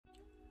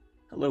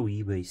Hello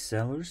eBay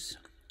sellers.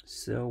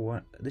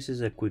 This is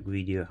a quick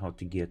video how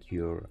to get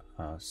your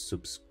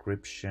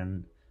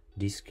subscription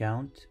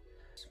discount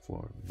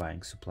for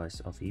buying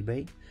supplies off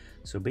eBay.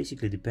 So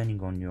basically,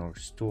 depending on your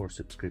store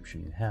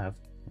subscription you have,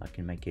 like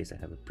in my case I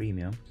have a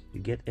premium, you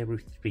get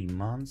every 3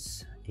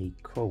 months a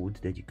code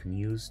that you can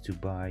use to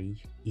buy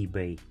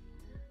eBay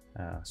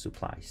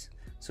supplies.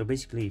 So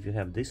basically, if you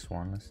have this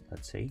one,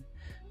 let's say,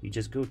 you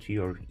just go to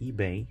your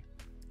eBay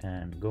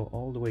and go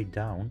all the way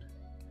down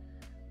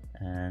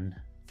and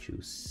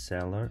choose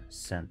seller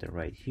center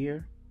right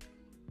here.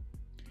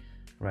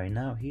 Right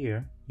now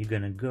here you're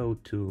gonna go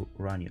to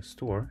run your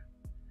store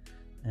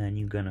and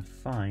you're gonna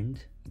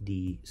find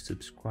the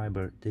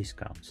subscriber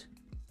discounts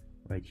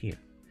right here.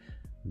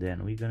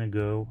 Then we're gonna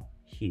go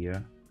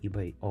here,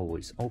 eBay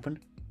always open,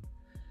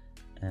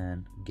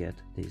 and get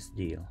this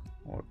deal,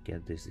 or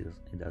get this deal,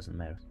 it doesn't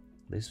matter,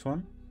 this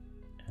one,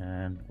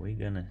 and we're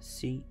gonna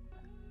see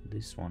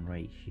this one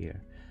right here.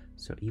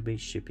 So eBay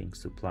shipping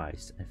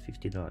supplies, a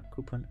 $50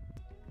 coupon,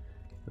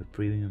 a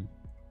premium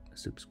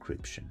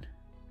subscription.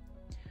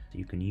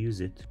 You can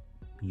use it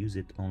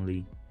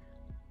only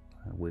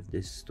with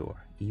this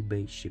store,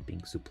 eBay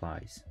shipping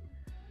supplies.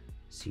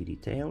 See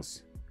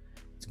details.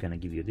 It's gonna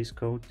give you this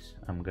code.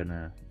 I'm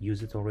gonna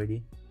use it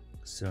already,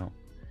 so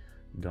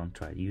don't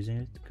try using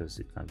it because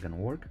it's not gonna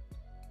work.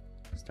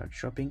 Start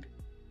shopping,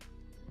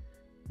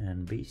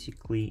 and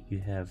basically you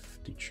have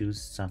to choose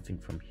something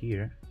from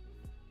here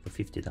for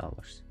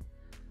 $50.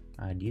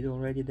 I did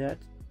already that,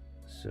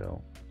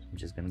 so I'm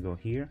just gonna go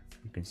here.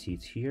 You can see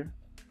it's here.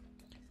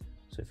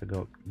 So if I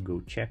go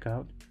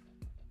checkout,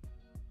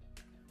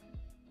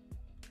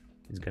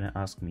 it's gonna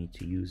ask me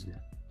to use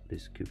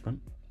this coupon,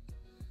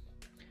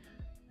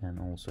 and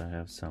also I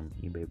have some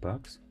eBay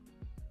bucks,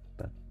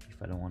 but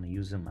if I don't want to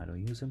use them, I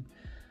don't use them.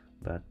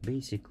 But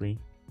basically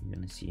you're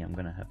gonna see I'm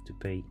gonna have to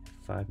pay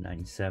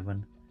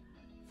 $5.97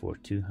 for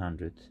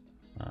 200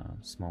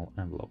 small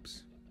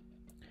envelopes.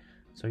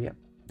 So yeah,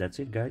 that's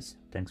it guys,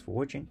 thanks for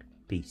watching,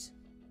 peace.